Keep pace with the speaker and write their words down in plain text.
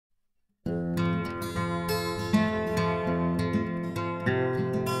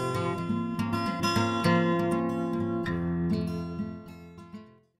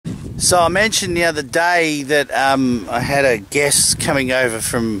So I mentioned the other day that I had a guest coming over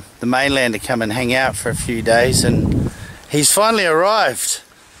from the mainland to come and hang out for a few days, and he's finally arrived.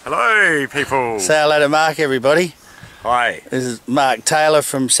 Hello people! Say hello to Mark, everybody. Hi. This is Mark Taylor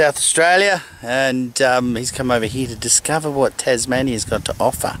from South Australia, and he's come over here to discover what Tasmania's got to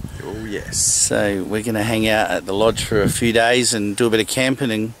offer. Oh yes. So we're going to hang out at the lodge for a few days and do a bit of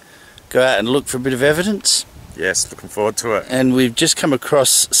camping and go out and look for a bit of evidence. Yes, looking forward to it. And we've just come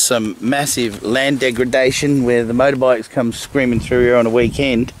across some massive land degradation where the motorbikes come screaming through here on a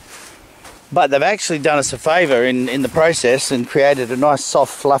weekend. But they've actually done us a favour in the process and created a nice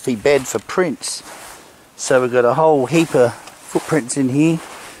soft fluffy bed for prints. So we've got a whole heap of footprints in here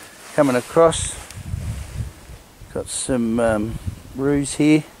coming across. Got some roos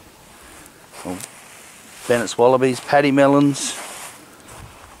here. Oh, Bennett's wallabies, paddy melons,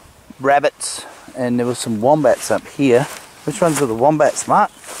 rabbits. And there were some wombats up here. Which ones are the wombats, Mark?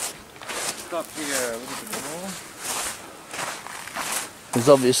 Up here a little bit more. There's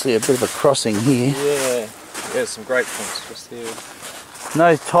obviously a bit of a crossing here. Yeah, some great ones just here.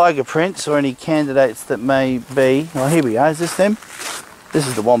 No tiger prints or any candidates that may be. Oh, here we go. Is this them? This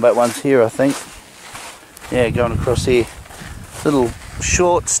is the wombat ones here, I think. Yeah, going across here. Little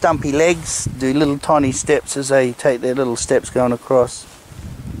short, stumpy legs. Do little tiny steps as they take their little steps going across.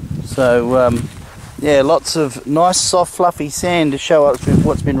 So, yeah, lots of nice soft fluffy sand to show us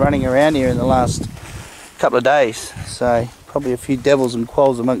what's been running around here in the last couple of days. So probably a few devils and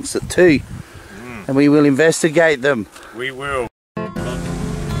quolls amongst it too. And we will investigate them. We will. It's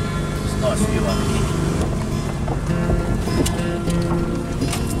a nice view up here.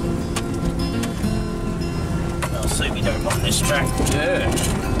 Well, Subi don't mind this track. Yeah.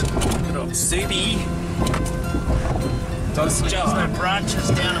 Good old Subi. Does the job. There's no branches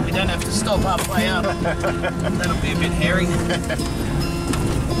down and we don't have to stop halfway up. That'll be a bit hairy.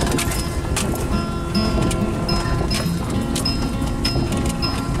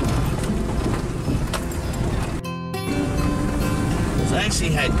 So I actually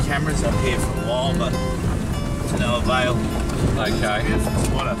had cameras up here for a while, but to no avail. Okay. Beautiful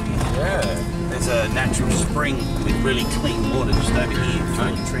spot up here. Yeah. There's a natural spring with really clean water just over here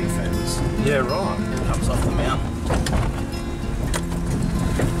through the tree ferns. Yeah, right. Comes off the mountain.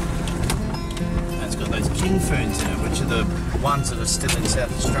 It's got those king ferns in it, which are the ones that are still in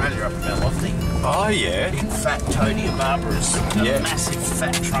South Australia up in Mount Lofty. Oh yeah. Big fat toady barbarous. Yeah. Massive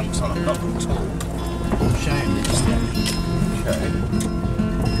fat trunks on them, not real tall. I'll show you, they're just down here. Okay.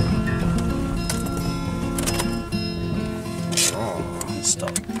 Oh.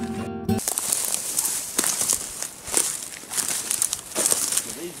 Stop. So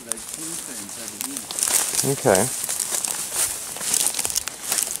these are those king ferns over here. Okay.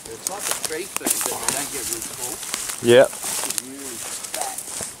 They're a type of tree ferns that they don't get real tall. Yep. Really fat,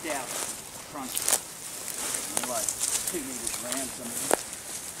 stout trunks. They're like 2 meters round, some of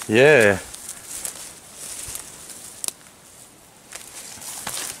them. Yeah.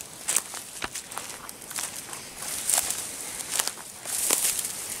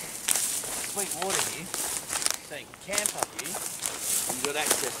 Sweet water here, so you can camp up here and you've got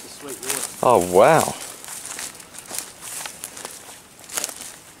access to sweet water. Oh wow.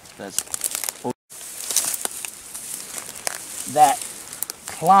 That's that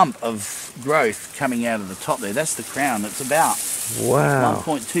clump of growth coming out of the top there, that's the crown. It's about Wow.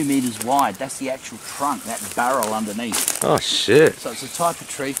 1.2 meters wide. That's the actual trunk, that barrel underneath. Oh shit. So it's a type of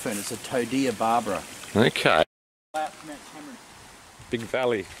tree fern, it's a Todia barbara. Okay. Out from Mount Cameron. Big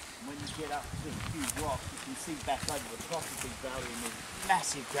valley. When you get up to a huge rock, you can see back over the top of Big Valley and there's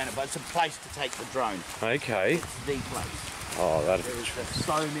massive granite, but it's a place to take the drone. Okay. It's the place. Oh, that There is. is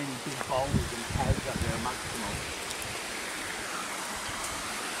so many big boulders and caves up there amongst them all.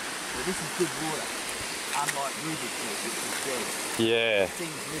 So this is good water, unlike Ruby Creek, which is dead. Yeah.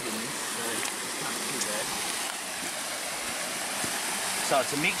 Things live in this, so it's not too bad. So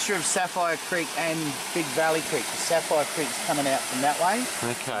it's a mixture of Sapphire Creek and Big Valley Creek. The Sapphire Creek's coming out from that way.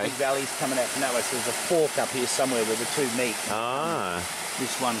 Okay. Big Valley's coming out from that way. So there's a fork up here somewhere where the two meet. Ah.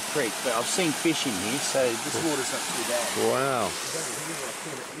 This one creek. But I've seen fish in here, so this water's not too bad. Wow.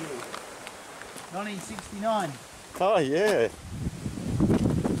 1969. Oh yeah.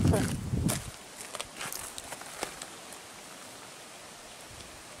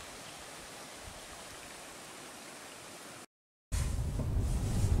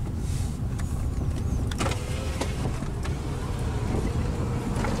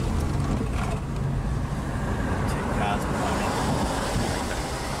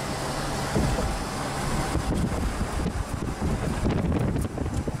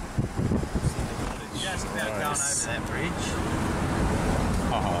 Just about going over that bridge.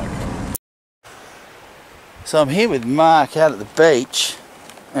 Oh, okay. So I'm here with Mark out at the beach,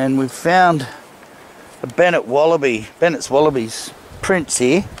 and we've found a Bennett's wallaby's prints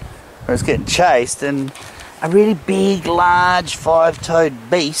here, where it's getting chased, and a really big, large, five-toed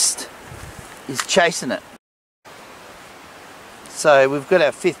beast is chasing it. So we've got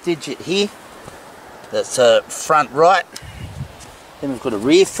our fifth digit here. That's front right. Then we've got a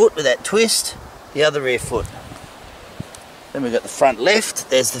rear foot with that twist, the other rear foot. Then we've got the front left,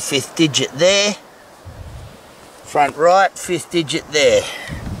 there's the fifth digit there. Front right, fifth digit there.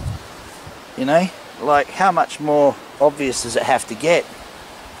 You know, like how much more obvious does it have to get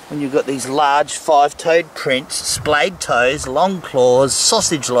when you've got these large five-toed prints, splayed toes, long claws,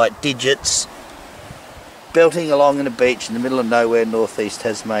 sausage-like digits, belting along in a beach in the middle of nowhere, northeast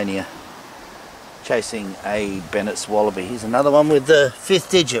Tasmania, chasing a Bennett's wallaby. Here's another one with the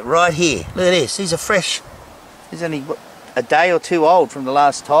fifth digit right here. Look at this, these are fresh. He's only a day or two old from the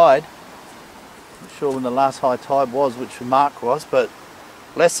last tide. Not sure when the last high tide was, which Mark was, but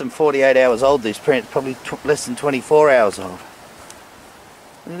less than 48 hours old, these prints, probably less than 24 hours old.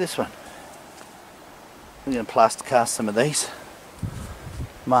 Look at this one. I'm going to plaster cast some of these.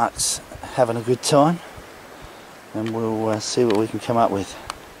 Mark's having a good time, and we'll see what we can come up with.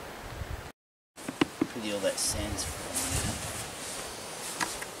 Pretty all that sand's falling out.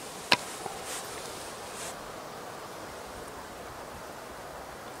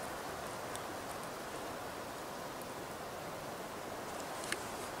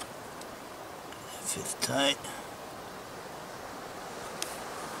 Fifth toe.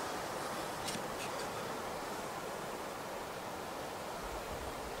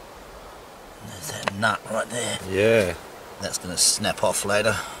 There's that nut right there. Yeah. That's going to snap off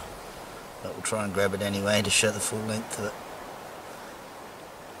later, but we'll try and grab it anyway to show the full length of it.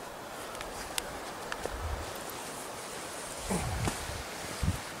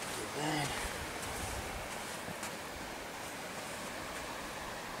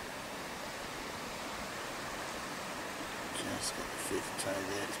 Just got the fifth toe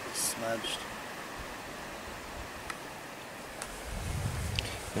there, it's a bit smudged.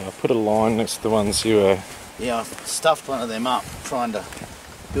 Yeah, I put a line next to the ones you were... Yeah, I've stuffed one of them up, trying to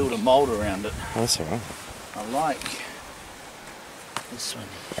build a mould around it. That's alright. I like this one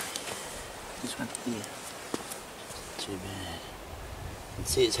here. Too bad. You can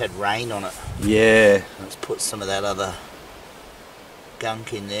see it's had rain on it. Yeah. Let's put some of that other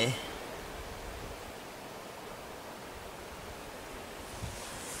gunk in there.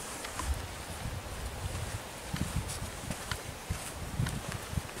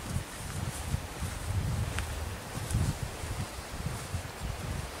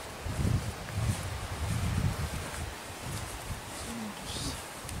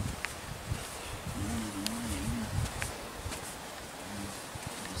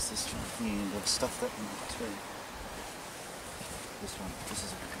 This one here, and I've stuffed that one too. This one, this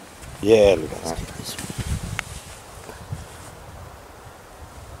is a good one. Yeah, look at Let's that. get this one.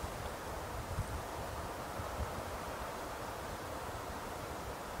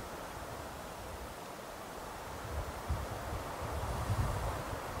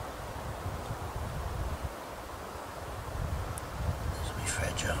 This will be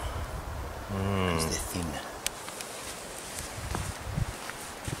fragile. Because they're thin.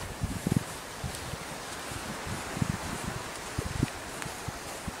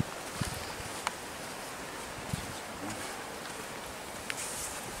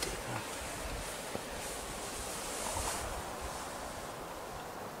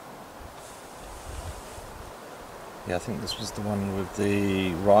 Yeah, I think this was the one with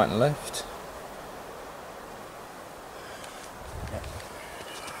the right and left. Yep.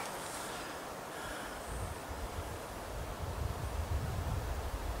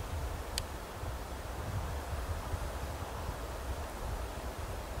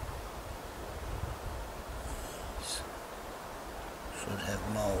 Should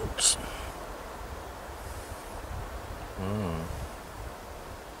have moulds.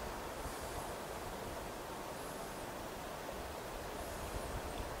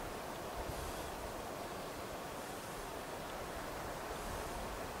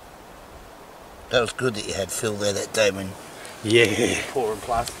 That was good that you had Phil there that day when Yeah. you were pouring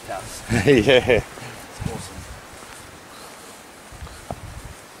plastic cups. Yeah. It's awesome.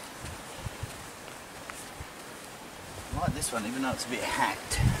 I like this one, even though it's a bit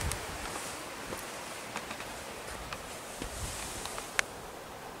hacked.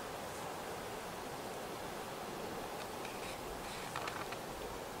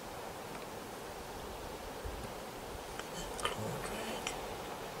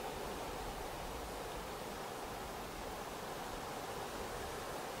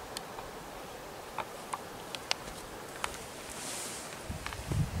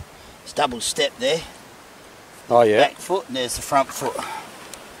 It's double step there. Oh yeah. Back foot, and there's the front foot.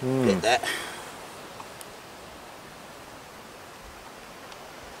 Get that.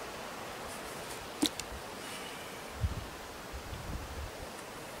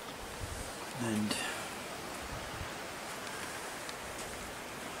 And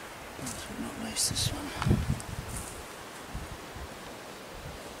let's not lace this one.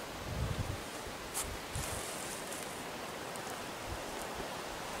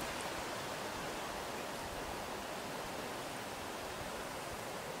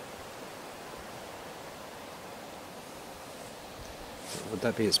 Would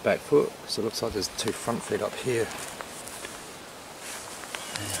that be its back foot? Because it looks like there's 2 front feet up here.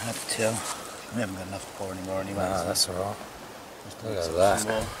 Yeah, hard to tell. We haven't got enough pour anymore anyway. No, so that's alright. Look at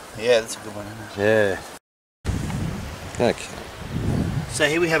that. Yeah, that's a good one, isn't it? Yeah. Okay. So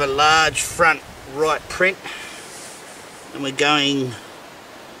here we have a large front right print, and we're going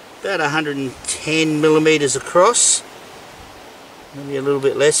about 110 millimeters across, maybe a little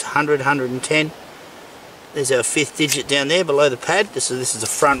bit less, 100, 110. There's our 5th digit down there below the pad. This is a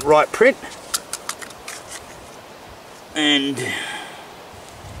front right print, and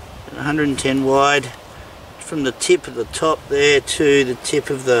 110 wide from the tip of the top there to the tip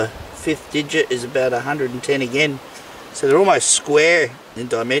of the 5th digit is about 110 again. So they're almost square in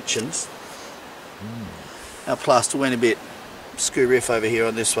dimensions. Our plaster went a bit screw riff over here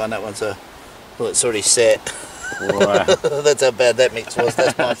on this one. That one's well, it's already set. Wow. That's how bad that mix was.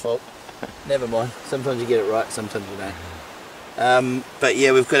 That's my fault. Never mind. Sometimes you get it right, sometimes you don't. But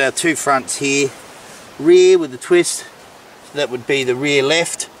yeah, we've got our 2 fronts here. Rear with the twist. So that would be the rear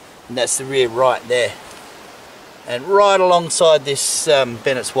left, and that's the rear right there. And right alongside this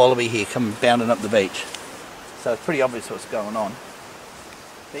Bennett's Wallaby here, coming bounding up the beach. So it's pretty obvious what's going on.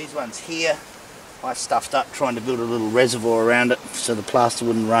 These ones here, I stuffed up trying to build a little reservoir around it so the plaster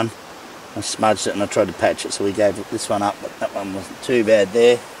wouldn't run. I smudged it and I tried to patch it, so we gave this one up, but that one wasn't too bad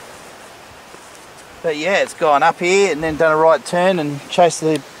there. But yeah, it's gone up here and then done a right turn and chased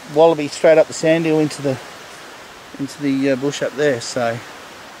the wallaby straight up the sand hill into the bush up there. So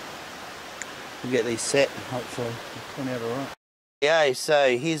we'll get these set and hopefully they'll turn out alright. Yeah,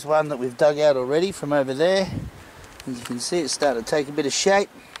 so here's one that we've dug out already from over there. As you can see, it's starting to take a bit of shape.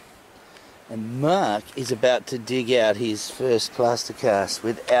 And Mark is about to dig out his first plaster cast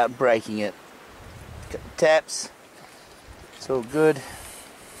without breaking it. Got the taps. It's all good.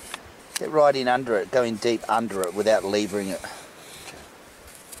 Get right in under it, go in deep under it without levering it.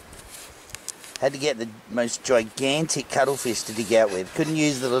 Had to get the most gigantic cuttlefish to dig out with. Couldn't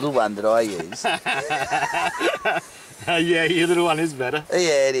use the little one that I use. Yeah, your little one is better.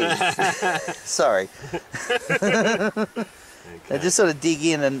 Yeah, it is. Sorry. Now just sort of dig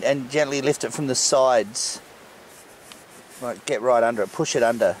in and gently lift it from the sides. Right, get right under it. Push it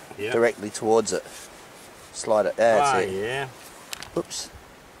under directly towards it. Slide it. That's it. Yeah. Oops.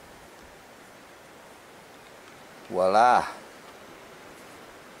 Voila.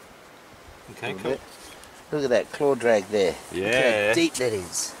 Okay, cool. Look at that claw drag there. Yeah. Look how deep that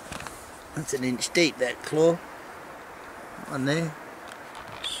is. That's an inch deep, that claw. One there.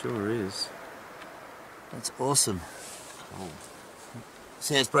 Sure is. That's awesome. Cool.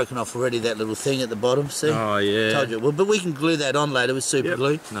 See how it's broken off already, that little thing at the bottom, see? Oh yeah. Told you it would, but we can glue that on later with super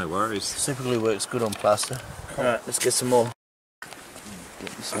glue. No worries. Super glue works good on plaster. Alright, let's get some more.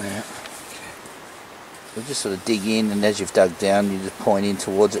 Get this one out. We'll just sort of dig in, and as you've dug down, you just point in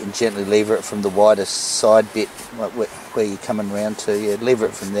towards it and gently lever it from the widest side bit, like where you're coming round to. Yeah, lever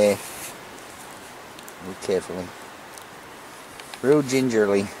it from there. Real carefully. Real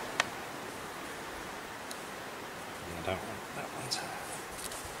gingerly. Yeah, I don't want that one.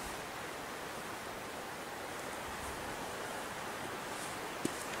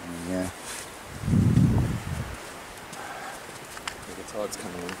 Yeah. The tide's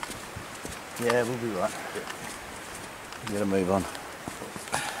coming in. Yeah, we'll be right. We gotta move on.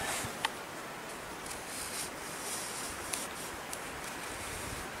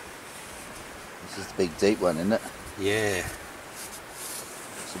 This is the big deep one, isn't it? Yeah.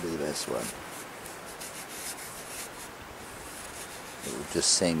 This will be the best one. It will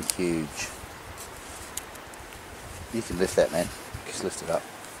just seem huge. You can lift that, man. Just lift it up.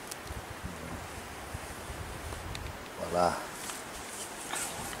 Voila.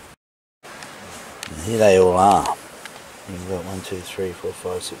 And here they all are. You've got 1, 2, 3, 4,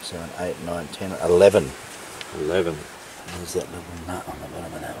 5, 6, 7, 8, 9, 10, 11. 11. There's that little nut on the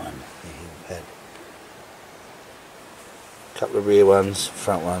bottom of that one. The pad. Couple of rear ones,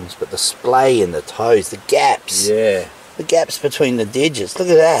 front ones, but the splay in the toes, the gaps. Yeah. The gaps between the digits. Look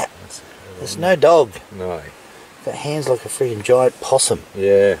at that. There's no dog. No. Got hands like a freaking giant possum.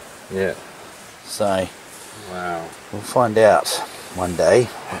 Yeah. Yeah. So Wow. we'll find out one day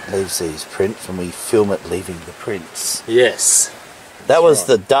what leaves these prints when we film it leaving the prints. Yes. That was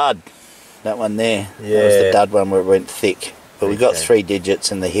the dud. That one there. Yeah. That was the dud one where it went thick. But we got Okay. 3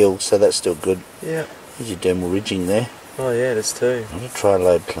 digits in the hill, so that's still good. Yeah. There's your dermal ridging there. Oh yeah, there's 2. I'm going to try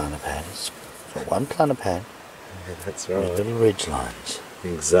load plantar pad. It's got 1 plantar pad Yeah, that's with right. little ridge lines.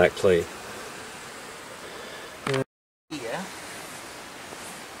 Exactly. Here.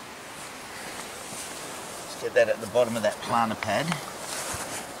 Let's get that at the bottom of that plantar pad.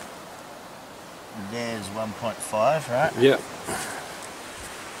 And there's 1.5, right? Yeah.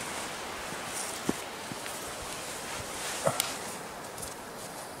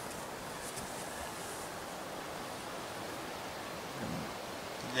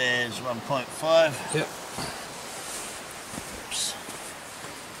 There's 1.5. Yep. Oops.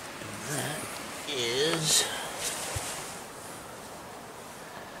 And that is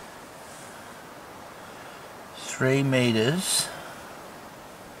 3 meters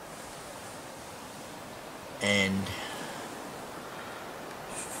and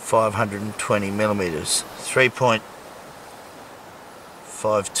 520 millimeters. 3.52.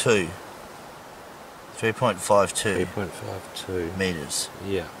 3.52 3.52 meters.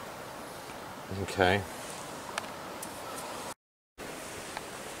 Yeah. Okay.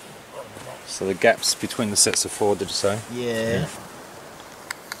 So the gaps between the sets of 4, did you say? Yeah.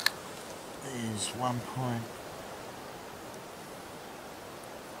 There's 1.5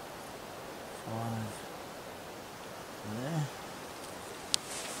 there.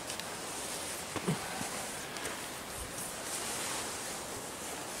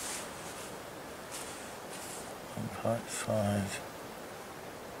 1.5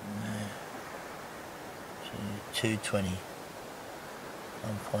 there. 220.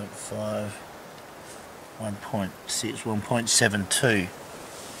 1.5. 1.6. 1.72.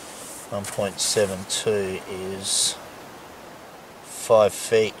 1.72 is 5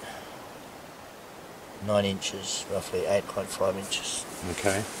 feet 9 inches, roughly 8.5 inches.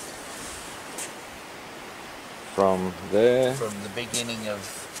 Okay. From there? From the beginning of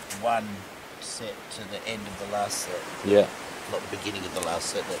one set to the end of the last set. Yeah. Not the beginning of the last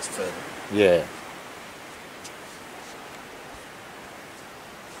set, that's further. Yeah.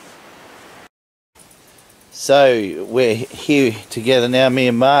 So we're here together now, me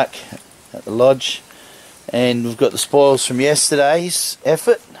and Mark, at the lodge, and we've got the spoils from yesterday's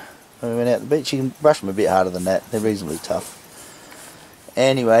effort. When we went out the beach. You can brush them a bit harder than that, they're reasonably tough.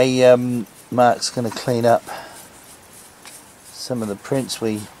 Anyway, Mark's going to clean up some of the prints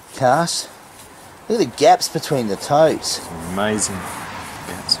we cast. Look at the gaps between the toes. Amazing.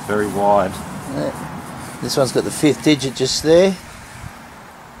 Yeah, it's very wide. Yeah. This one's got the 5th digit just there.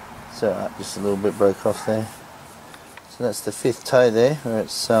 It's alright, just a little bit broke off there. So that's the 5th toe there, where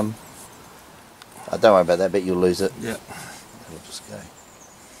it's oh, don't worry about that bit, you'll lose it. Yeah. It'll just go.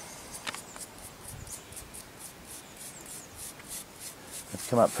 They've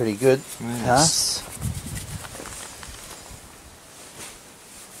come up pretty good. Yes. Casts.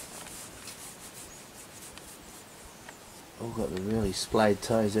 All got the really splayed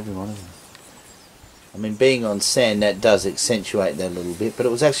toes, every one of them. I mean, being on sand, that does accentuate that a little bit, but it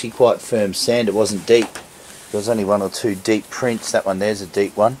was actually quite firm sand. It wasn't deep. There was only 1 or 2 deep prints. That one there's a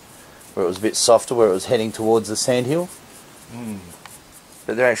deep one, where it was a bit softer, where it was heading towards the sandhill.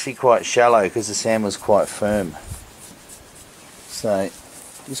 But they're actually quite shallow because the sand was quite firm. So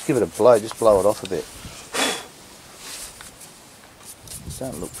just give it a blow, just blow it off a bit. It's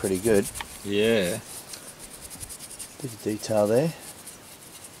starting to look pretty good. Yeah. Bit of detail there.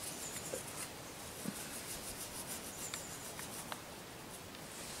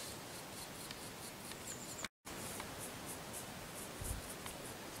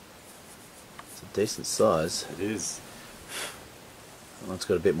 It's a decent size. It is. Well, it's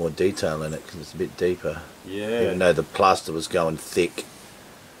got a bit more detail in it because it's a bit deeper. Yeah. Even though the plaster was going thick.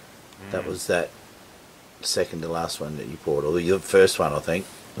 That was that second to last one that you poured, or the first one, I think.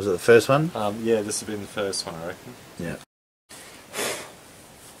 Was it the first one? Yeah, this has been the first one, I reckon. Yeah.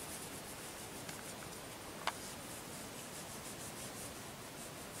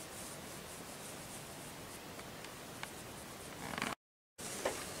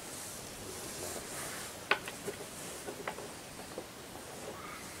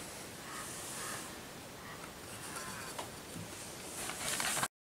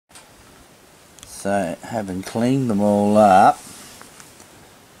 So, having cleaned them all up,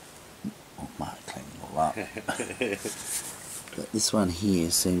 oh, Mark cleaned them all up. But this one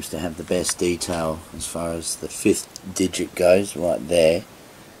here seems to have the best detail as far as the 5th digit goes, right there,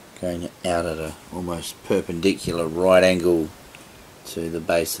 going out at a almost perpendicular right angle to the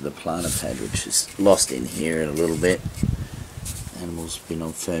base of the planter pad, which is lost in here a little bit. Animals been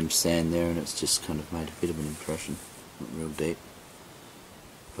on firm sand there and it's just kind of made a bit of an impression, not real deep.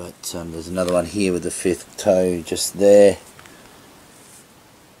 But there's another one here with the 5th toe just there.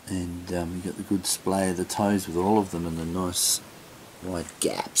 And you've got the good display of the toes with all of them and the nice wide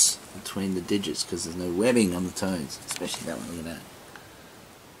gaps between the digits because there's no webbing on the toes, especially that one, look at that.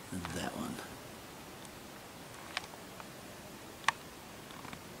 And that one.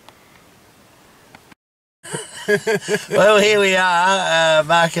 Well, here we are.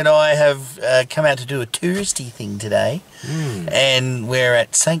 Mark and I have come out to do a touristy thing today, and we're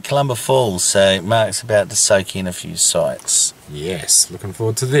at St. Columba Falls, so Mark's about to soak in a few sights. Yes, looking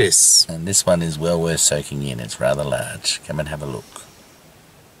forward to this. And this one is well worth soaking in, it's rather large. Come and have a look.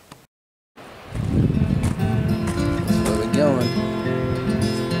 That's where we're going.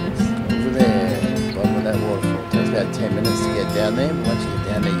 Over there, bottom of that waterfall. It takes about 10 minutes to get down there, but once you get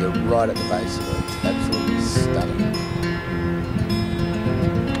down there, you're right at the base of it. It's absolutely stunning.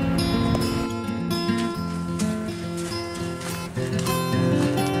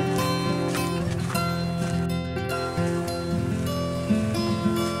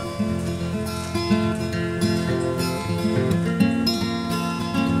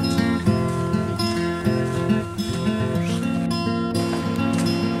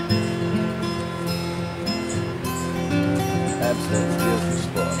 Absolutely beautiful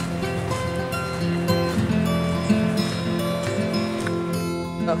spot.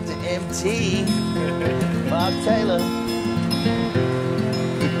 Dr. MT, Mark Taylor,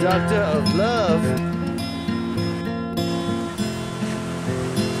 the Doctor of Love.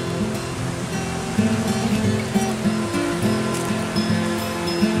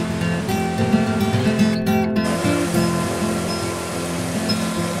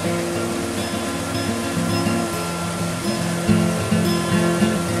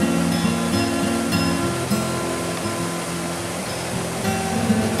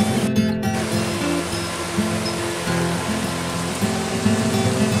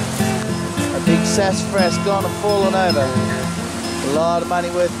 Sassafras gone and fallen over. A lot of money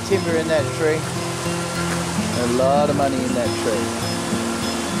worth of timber in that tree. A lot of money in that tree.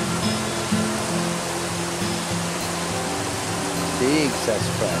 Big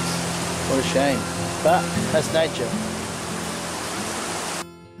sassafras. What a shame. But that's nature.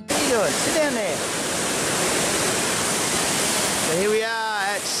 What are you doing? Sit down there. So here we are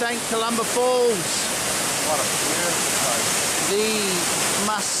at St. Columba Falls. What a beautiful place. The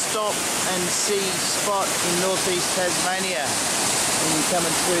must stop and see spot in northeast Tasmania when you're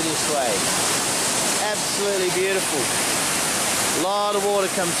coming through this way. Absolutely beautiful. A lot of water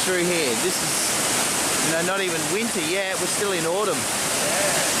comes through here. This is, not even winter yet, we're still in autumn.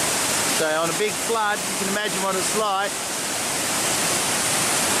 Yeah. So on a big flood, you can imagine what it's like.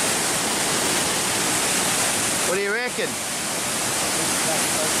 What do you reckon?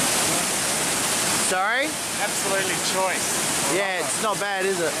 Sorry? Absolutely choice. Yeah, it's not bad,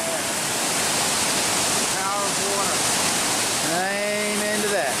 is it? Yeah. Power of water. Amen to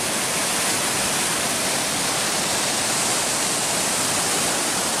that.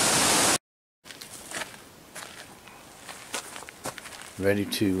 Ready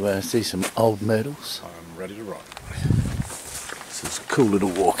to see some old myrtles? I'm ready to rock. This is a cool little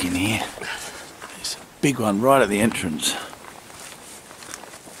walk in here. There's a big one right at the entrance.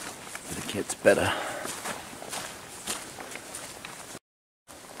 But it gets better.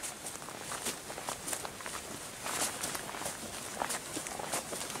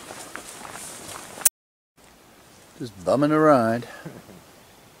 Just bumming a ride.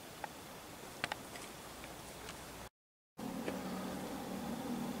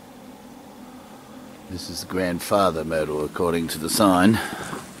 This is grandfather myrtle according to the sign.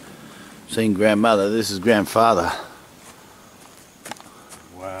 Seen grandmother, this is grandfather.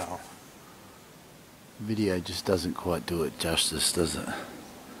 Wow. Video just doesn't quite do it justice, does it?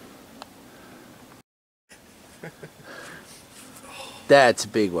 That's a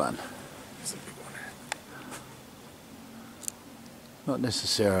big one. Not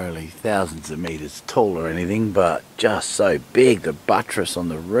necessarily thousands of meters tall or anything, but just so big, the buttress on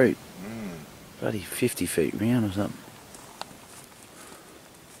the root. Bloody 50 feet round or something.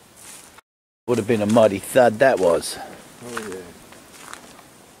 Would have been a mighty thud that was. Oh yeah.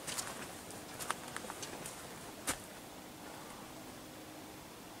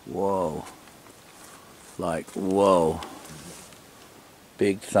 Whoa. Like, whoa.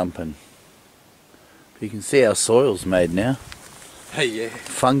 Big thumping. But you can see our soil's made now. Hey, yeah.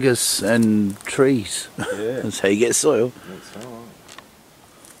 Fungus and trees. Yeah. That's how you get soil. That's all right.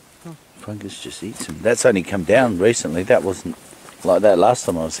 Fungus just eats them. That's only come down recently. That wasn't like that last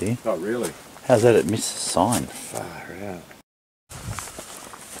time I was here. Oh, really? How's that? It missed the sign. Far out.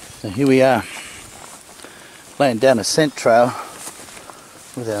 So here we are, laying down a scent trail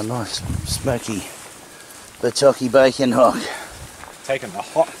with our nice smoky Bertocchi bacon hock. Taking the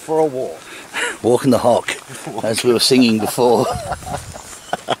hock for a walk. Walking the hock, as we were singing before.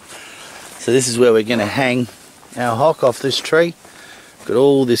 So this is where we're going to hang our hock off this tree. Got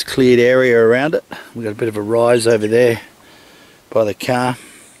all this cleared area around it. We've got a bit of a rise over there by the car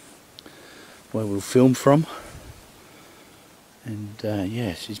where we'll film from. And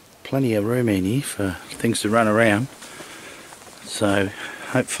yeah, there's plenty of room in here for things to run around. So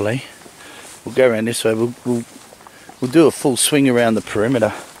hopefully we'll go around this way. We'll do a full swing around the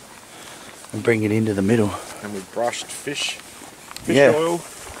perimeter and bring it into the middle. And we brushed fish yeah. oil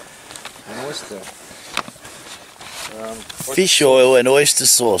and oyster. Fish oil and oyster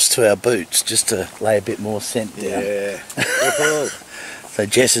sauce to our boots, just to lay a bit more scent down. Yeah. So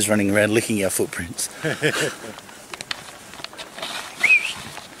Jess is running around licking our footprints.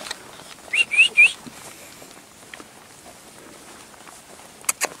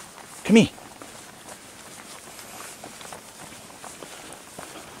 Come here.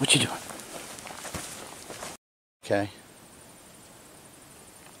 What you doing? Okay.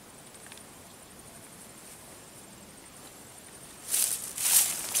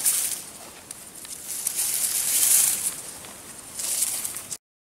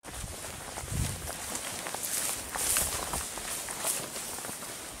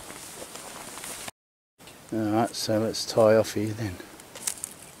 Alright, so let's tie off here then.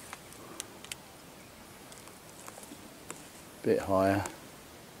 Bit higher.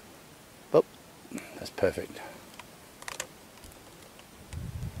 Oh, that's perfect.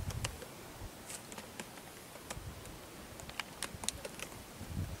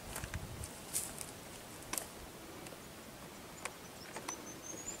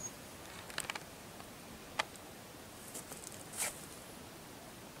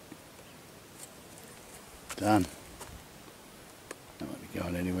 Done. Not won't be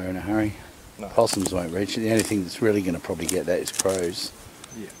going anywhere in a hurry. No. Possums won't reach it. The only thing that's really going to probably get that is crows.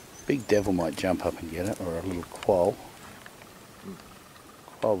 Yeah. Big devil might jump up and get it, or a little quoll.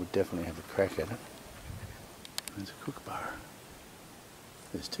 Quoll would definitely have a crack at it. There's a kookaburra.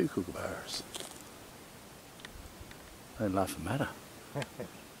 There's two kookaburras. Don't laugh at matter.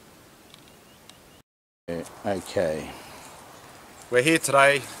 Okay. We're here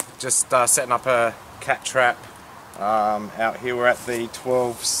today, just setting up a cat trap. Out here we're at the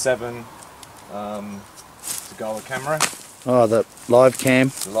 12.7 Thyla camera. Oh, the live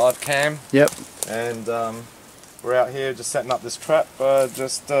cam. The live cam. Yep. And we're out here just setting up this trap,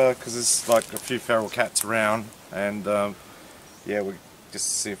 just because there's like a few feral cats around, and yeah, we just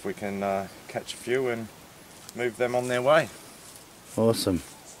see if we can catch a few and move them on their way. Awesome.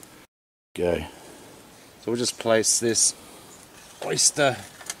 Go. So we'll just place this oyster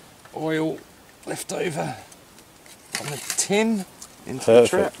oil left over on the tin into the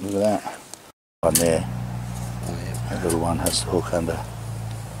trap. Look at that. One there. Oh, yeah. That little one has to hook under.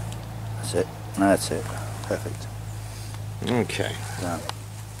 That's it. That's it. Perfect. Okay. Done.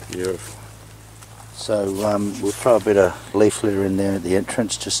 Beautiful. So we'll throw a bit of leaf litter in there at the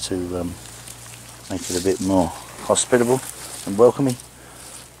entrance just to make it a bit more hospitable and welcoming.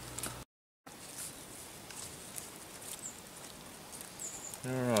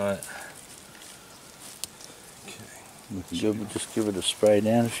 Alright. We can just give it a spray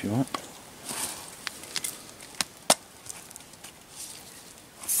down if you want.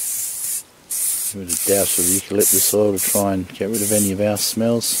 Give it a douse of eucalyptus oil to try and get rid of any of our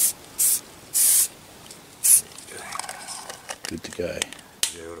smells. Good to go.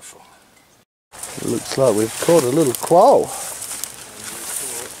 Beautiful. It looks like we've caught a little quoll.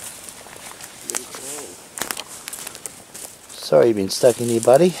 Sorry you've been stuck in here,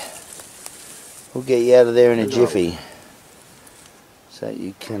 buddy. We'll get you out of there in a jiffy, so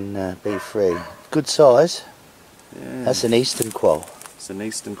you can be free. Good size. Yeah. That's an Eastern Quoll. It's an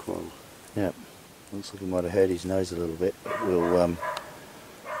Eastern Quoll. Yep. Looks like he might have hurt his nose a little bit, but we'll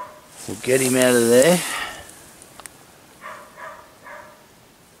get him out of there.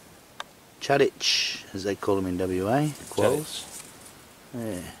 Chudditch, as they call them in WA, quolls.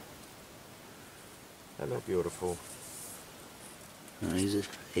 Yeah. They look beautiful. Oh, he's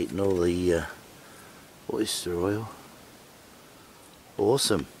eating all the oyster oil.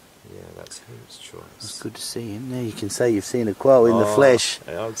 Awesome. Yeah, that's his choice. It's good to see him. Now you can say you've seen a quoll in the flesh.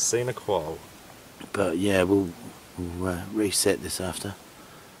 Yeah, I've seen a quoll. But yeah, we'll reset this after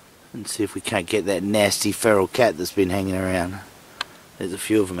and see if we can't get that nasty feral cat that's been hanging around. There's a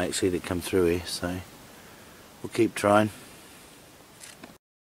few of them actually that come through here, so we'll keep trying.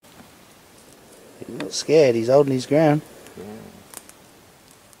 He's not scared, he's holding his ground. Yeah.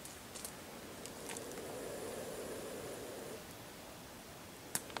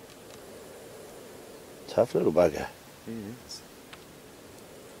 Tough little bugger. Yes.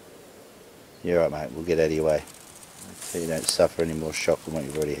 You're right, mate, we'll get out of your way. So you don't suffer any more shock than what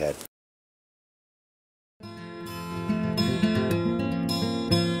you've already had.